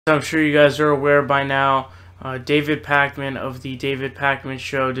I'm sure you guys are aware by now, David Pakman of the David Pakman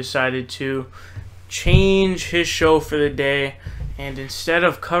Show decided to change his show for the day, and instead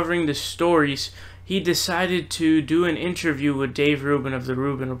of covering the stories, he decided to do an interview with Dave Rubin of the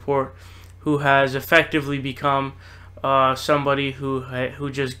Rubin Report, who has effectively become somebody who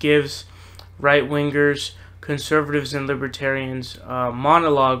just gives right-wingers, conservatives, and libertarians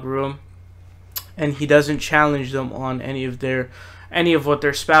monologue room, and he doesn't challenge them on any of what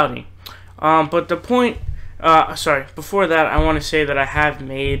they're spouting. But the point, before that, I want to say that I have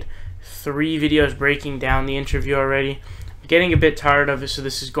made 3 videos breaking down the interview already. I'm getting a bit tired of it, so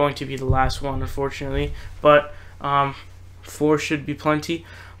this is going to be the last one, unfortunately. But 4 should be plenty.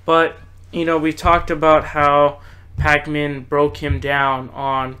 But you know, we talked about how Pakman broke him down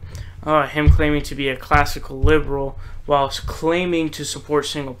on him claiming to be a classical liberal whilst claiming to support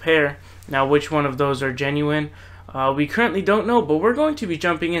single payer. Now, which one of those are genuine? We currently don't know, but we're going to be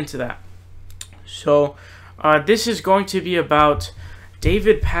jumping into that. So, this is going to be about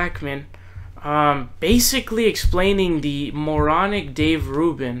David Pakman basically explaining the moronic Dave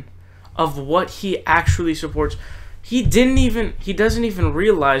Rubin of what he actually supports. He doesn't even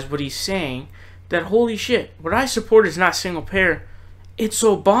realize what he's saying, that holy shit, what I support is not single payer, it's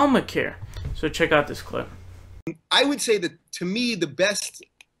Obamacare. So check out this clip. I would say that, to me, the best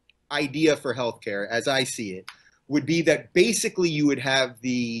idea for healthcare, as I see it, would be that basically you would have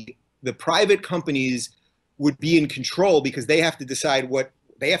the private companies would be in control, because they have to decide what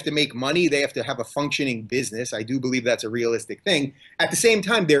they have to make money. They have to have a functioning business. I do believe that's a realistic thing. At the same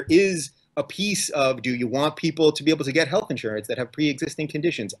time, there is a piece of, do you want people to be able to get health insurance that have pre-existing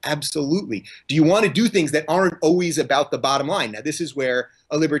conditions? Absolutely. Do you want to do things that aren't always about the bottom line? Now, this is where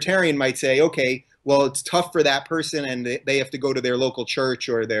a libertarian might say, okay, well, it's tough for that person and they have to go to their local church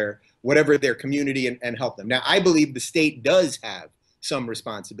or their community and help them. Now, I believe the state does have some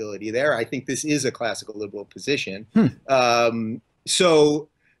responsibility there. I think this is a classical liberal position. So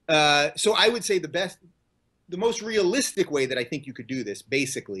I would say the most realistic way that I think you could do this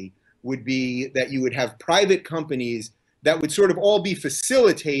basically would be that you would have private companies that would sort of all be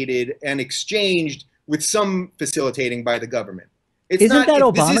facilitated and exchanged with some facilitating by the government. Isn't that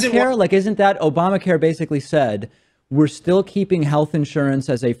Obamacare? Like, isn't that Obamacare basically said, we're still keeping health insurance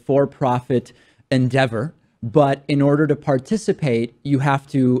as a for-profit endeavor, but in order to participate, you have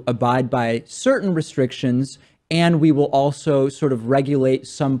to abide by certain restrictions, and we will also sort of regulate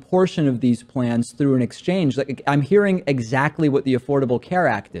some portion of these plans through an exchange. Like, I'm hearing exactly what the Affordable Care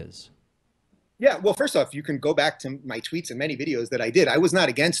Act is. Yeah, well, first off, you can go back to my tweets and many videos that I did. I was not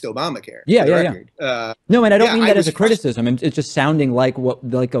against Obamacare. Yeah. No, and I don't mean that as a criticism. It's just sounding like the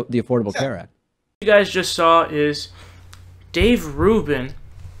Affordable Care Act. What you guys just saw is Dave Rubin.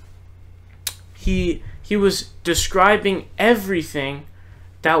 He was describing everything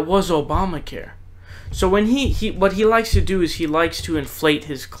that was Obamacare. So when what he likes to do is he likes to inflate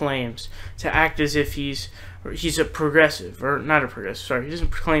his claims to act as if he's a progressive, or not a progressive. Sorry, he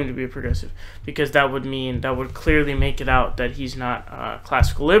doesn't claim to be a progressive, because that would clearly make it out that he's not a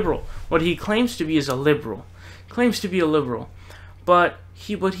classical liberal. What he claims to be is a liberal. Claims to be a liberal, but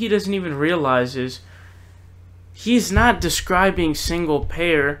what he doesn't even realize is he's not describing single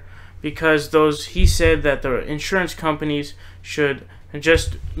payer, because he said that the insurance companies should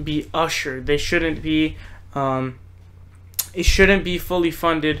just be ushered. They shouldn't be it shouldn't be fully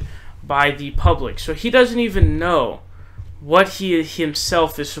funded by the public. So he doesn't even know what he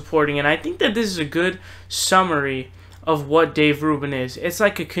himself is supporting, and I think that this is a good summary of what Dave Rubin is. It's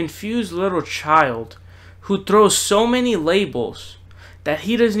like a confused little child who throws so many labels that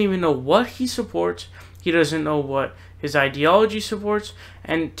he doesn't even know what he supports. He doesn't know what his ideology supports,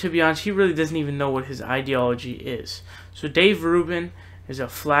 and to be honest, he really doesn't even know what his ideology is. So Dave Rubin is a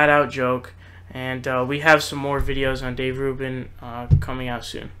flat-out joke, and we have some more videos on Dave Rubin coming out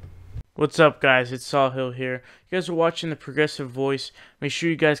soon. What's up, guys? It's Saul Hill here. You guys are watching The Progressive Voice. Make sure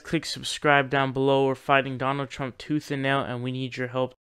you guys click subscribe down below. We're fighting Donald Trump tooth and nail, and we need your help.